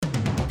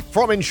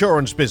From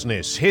Insurance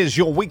Business, here's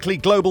your weekly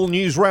global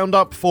news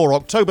roundup for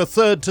October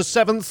 3rd to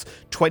 7th,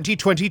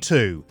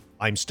 2022.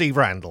 I'm Steve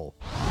Randall.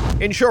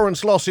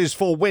 Insurance losses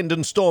for wind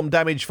and storm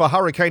damage for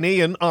Hurricane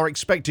Ian are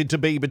expected to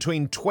be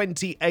between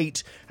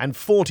 28 and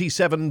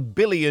 47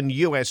 billion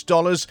US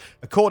dollars,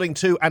 according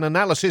to an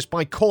analysis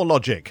by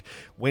CoreLogic.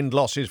 Wind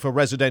losses for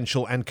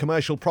residential and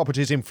commercial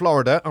properties in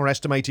Florida are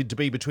estimated to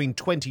be between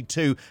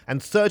 22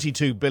 and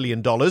 32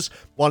 billion dollars,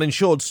 while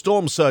insured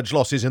storm surge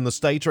losses in the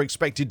state are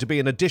expected to be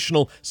an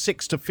additional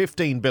 6 to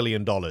 15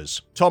 billion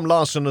dollars. Tom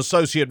Larson,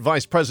 Associate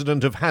Vice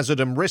President of Hazard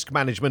and Risk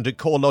Management at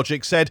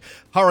CoreLogic, said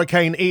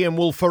Hurricane Ian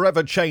will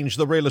forever change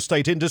the real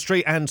estate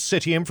industry and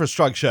city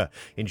infrastructure.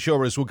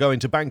 Insurers will go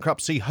into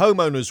bankruptcy,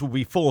 homeowners will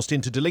be forced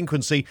into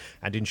delinquency,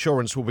 and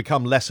insurance will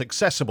become less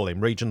accessible in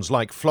regions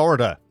like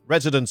Florida.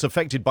 Residents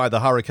affected by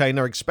the hurricane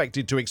are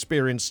expected to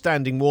experience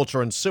standing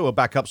water and sewer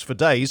backups for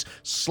days,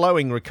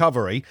 slowing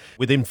recovery.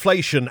 With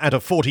inflation at a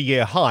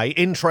 40-year high,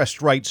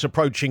 interest rates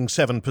approaching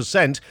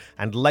 7%,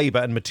 and labour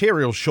and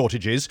materials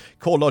shortages,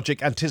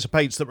 CoreLogic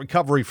anticipates that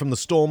recovery from the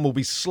storm will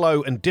be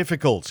slow and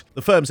difficult.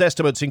 The firm's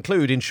estimates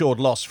include insured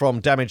loss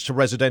from damage to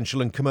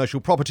residential and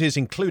commercial properties,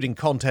 including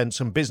contents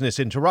and business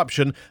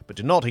interruption, but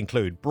do not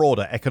include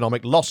broader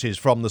economic losses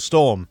from the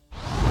storm.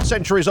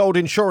 Centuries-old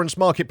insurance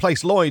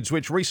marketplace Lloyd's,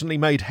 which recently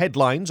made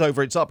headlines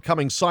over its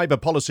upcoming cyber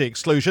policy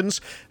exclusions,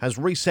 has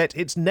reset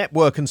its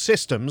network and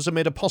systems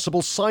amid a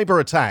possible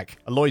cyber attack.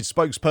 A Lloyd's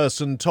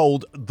spokesperson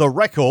told The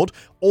Record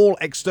all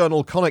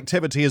external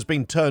connectivity has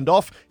been turned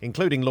off,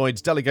 including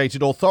Lloyd's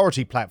delegated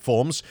authority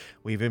platforms.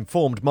 We've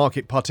informed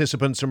market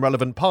participants and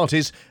relevant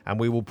parties, and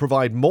we will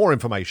provide more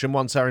information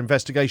once our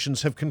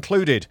investigations have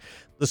concluded.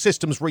 The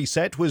system's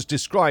reset was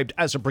described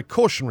as a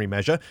precautionary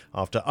measure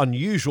after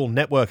unusual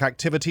network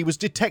activity was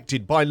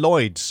detected by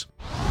Lloyd's.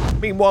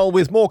 Meanwhile,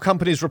 with more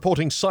companies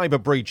reporting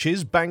cyber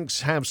breaches,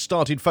 banks have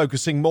started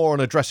focusing more on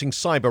addressing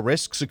cyber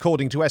risks,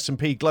 according to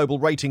S&P Global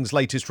Ratings'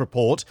 latest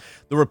report.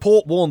 The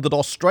report warned that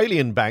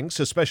Australian banks,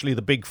 especially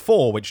the Big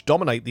Four, which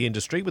dominate the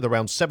industry with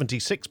around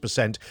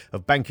 76%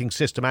 of banking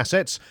system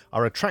assets,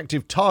 are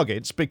attractive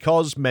targets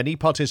because many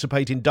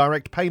participate in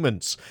direct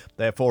payments.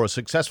 Therefore, a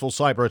successful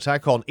cyber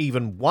attack on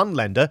even one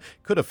lender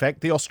could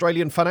affect the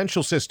Australian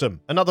financial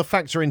system. Another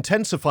factor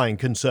intensifying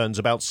concerns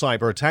about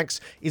cyber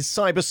attacks is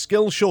cyber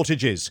skill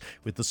shortages,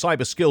 with the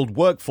cyber-skilled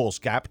workforce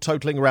gap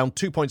totaling around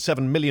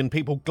 2.7 million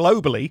people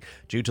globally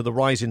due to the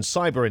rise in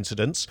cyber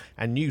incidents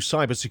and new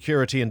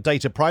cybersecurity and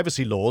data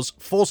privacy laws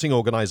forcing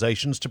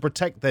organizations to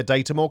protect their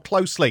data more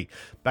closely.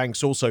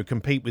 Banks also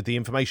compete with the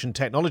information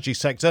technology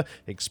sector,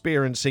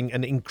 experiencing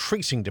an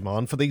increasing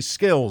demand for these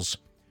skills.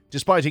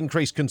 Despite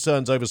increased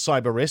concerns over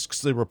cyber risks,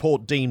 the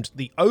report deemed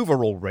the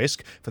overall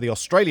risk for the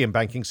Australian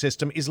banking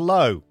system is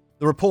low.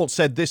 The report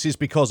said this is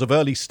because of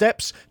early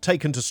steps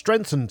taken to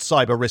strengthen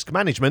cyber risk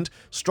management,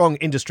 strong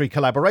industry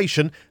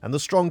collaboration, and the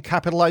strong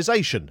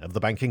capitalisation of the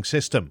banking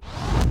system.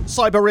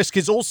 Cyber risk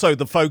is also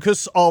the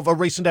focus of a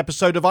recent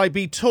episode of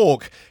IB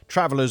Talk.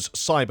 Traveller's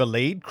cyber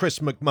lead, Chris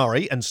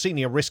McMurray, and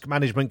senior risk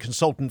management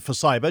consultant for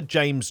cyber,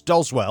 James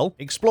Doswell,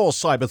 explore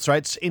cyber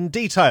threats in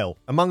detail.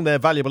 Among their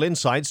valuable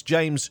insights,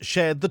 James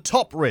shared the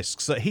top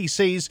risks that he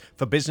sees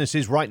for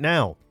businesses right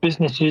now.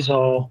 Businesses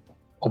are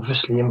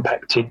obviously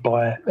impacted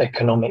by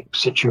economic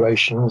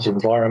situations,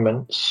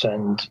 environments,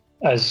 and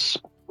as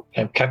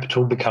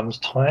capital becomes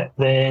tight,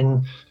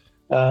 then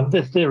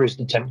there is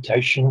the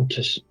temptation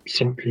to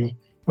simply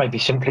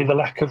the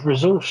lack of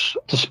resource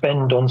to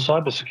spend on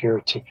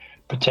cybersecurity,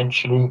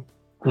 potentially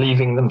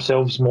leaving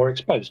themselves more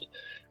exposed.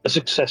 A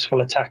successful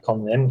attack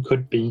on them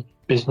could be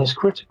business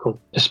critical,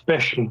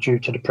 especially due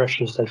to the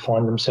pressures they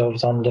find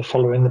themselves under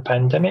following the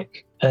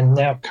pandemic and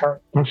now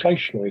current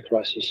inflationary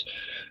crisis.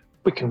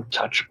 We can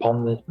touch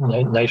upon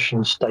the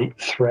nation-state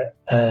threat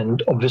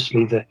and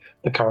obviously the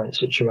current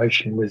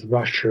situation with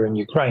Russia and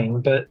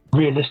Ukraine, but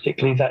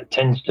realistically that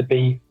tends to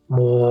be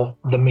more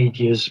the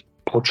media's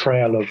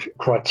portrayal of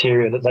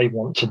criteria that they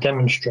want to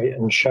demonstrate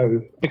and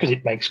show because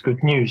it makes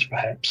good news,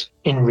 perhaps.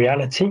 In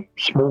reality,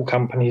 small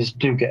companies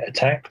do get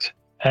attacked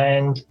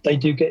and they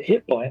do get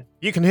hit by it.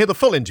 You can hear the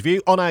full interview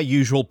on our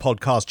usual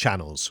podcast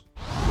channels.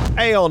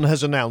 Aon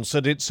has announced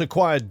that it's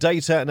acquired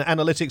data and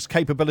analytics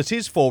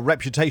capabilities for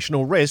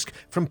reputational risk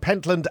from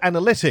Pentland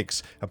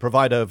Analytics, a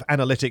provider of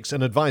analytics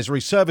and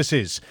advisory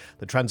services.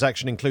 The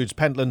transaction includes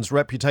Pentland's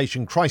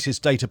reputation crisis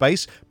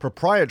database,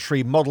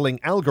 proprietary modelling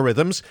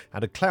algorithms,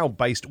 and a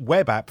cloud-based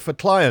web app for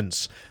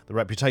clients. The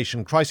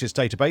reputation crisis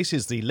database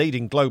is the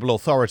leading global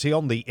authority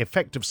on the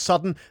effect of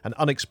sudden and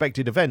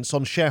unexpected events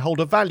on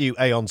shareholder value,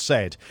 Aon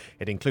said.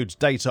 It includes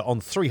data on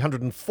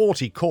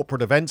 340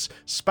 corporate events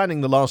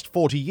spanning the last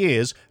 40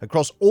 years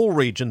across all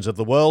regions of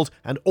the world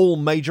and all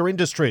major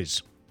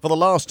industries. For the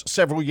last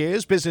several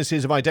years,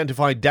 businesses have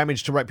identified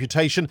damage to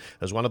reputation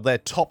as one of their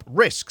top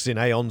risks in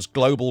Aon's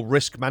Global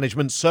Risk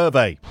Management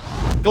Survey.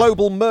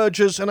 Global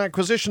mergers and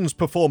acquisitions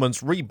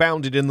performance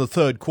rebounded in the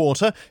third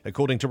quarter,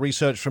 according to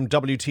research from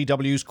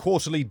WTW's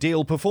quarterly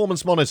deal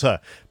performance monitor.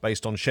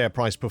 Based on share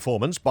price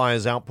performance,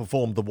 buyers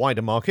outperformed the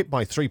wider market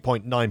by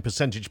 3.9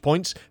 percentage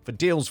points for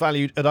deals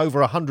valued at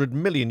over $100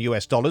 million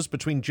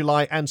between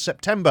July and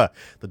September.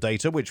 The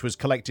data, which was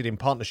collected in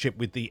partnership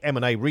with the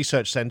M&A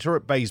Research Centre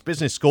at Bayes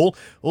Business School,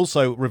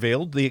 also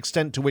revealed the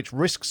extent to which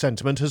risk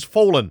sentiment has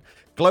fallen.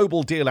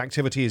 Global deal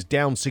activity is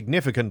down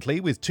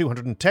significantly, with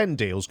 210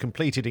 deals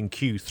completed in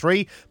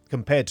Q3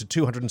 compared to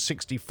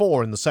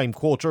 264 in the same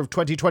quarter of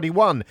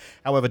 2021.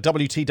 However,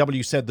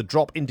 WTW said the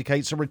drop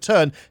indicates a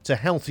return to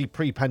healthy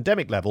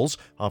pre-pandemic levels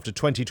after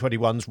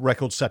 2021's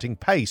record-setting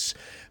pace.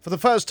 For the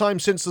first time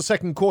since the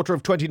second quarter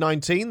of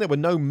 2019, there were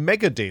no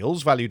mega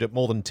deals valued at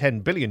more than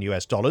 $10 billion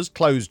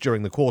closed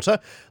during the quarter.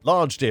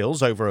 Large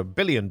deals over $1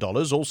 billion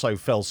also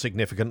fell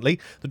significantly.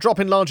 The drop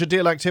in larger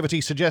deal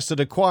activity suggests that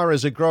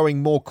acquirers are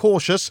growing more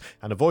cautious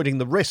and avoiding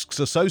the risks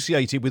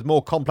associated with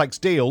more complex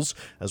deals,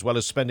 as well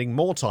as spending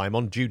more time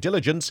on due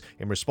diligence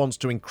in response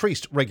to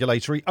increased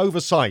regulatory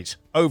oversight.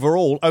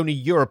 Overall, only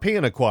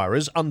European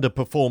acquirers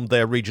underperformed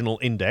their regional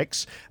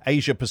index.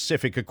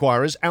 Asia-Pacific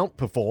acquirers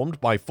outperformed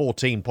by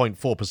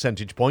 14.4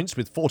 percentage points,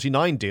 with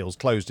 49 deals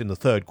closed in the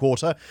third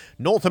quarter.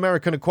 North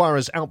American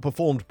acquirers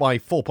outperformed by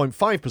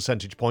 4.5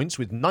 percentage points,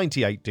 with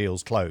 98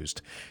 deals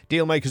closed.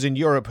 Dealmakers in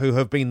Europe, who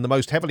have been the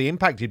most heavily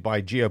impacted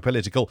by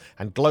geopolitical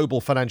and global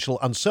financial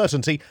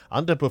uncertainty,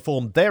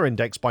 underperformed their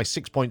index by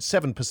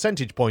 6.7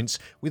 percentage points,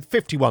 with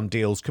 51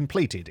 deals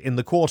completed in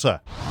the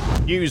quarter.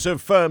 News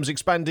of firms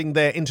expanding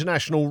their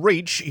international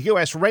reach.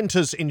 US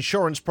renters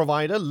insurance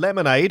provider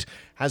Lemonade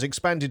has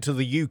expanded to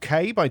the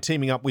UK by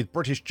teaming up with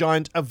British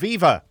giant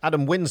Aviva.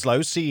 Adam Winslow,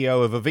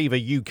 CEO of Aviva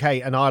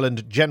UK and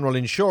Ireland General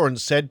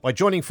Insurance, said, "By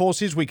joining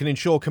forces, we can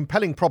ensure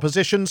compelling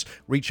propositions,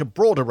 reach a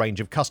broader range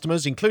of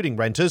customers, including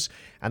renters,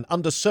 an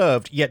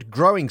underserved yet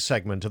growing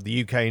segment of the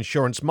UK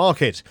insurance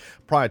market."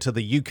 Prior to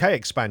the UK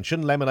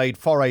expansion, Lemonade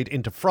forayed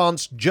into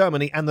France,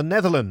 Germany and the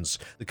Netherlands.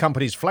 The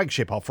company's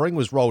flagship offering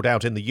was rolled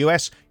out in the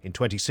US in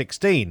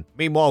 2016.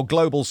 Meanwhile,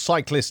 global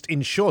cyclist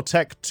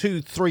insurtech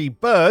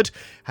 23Bird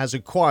has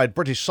acquired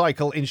British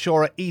cycle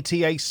insurer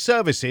ETA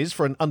Services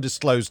for an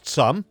undisclosed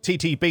sum.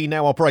 TTB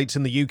now operates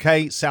in the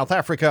UK, South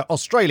Africa,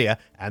 Australia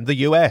and the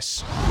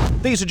US.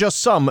 These are just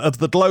some of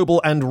the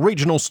global and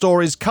regional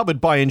stories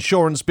covered by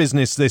Insurance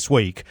Business this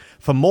week.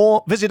 For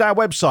more, visit our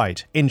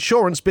website,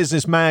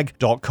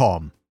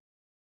 insurancebusinessmag.com.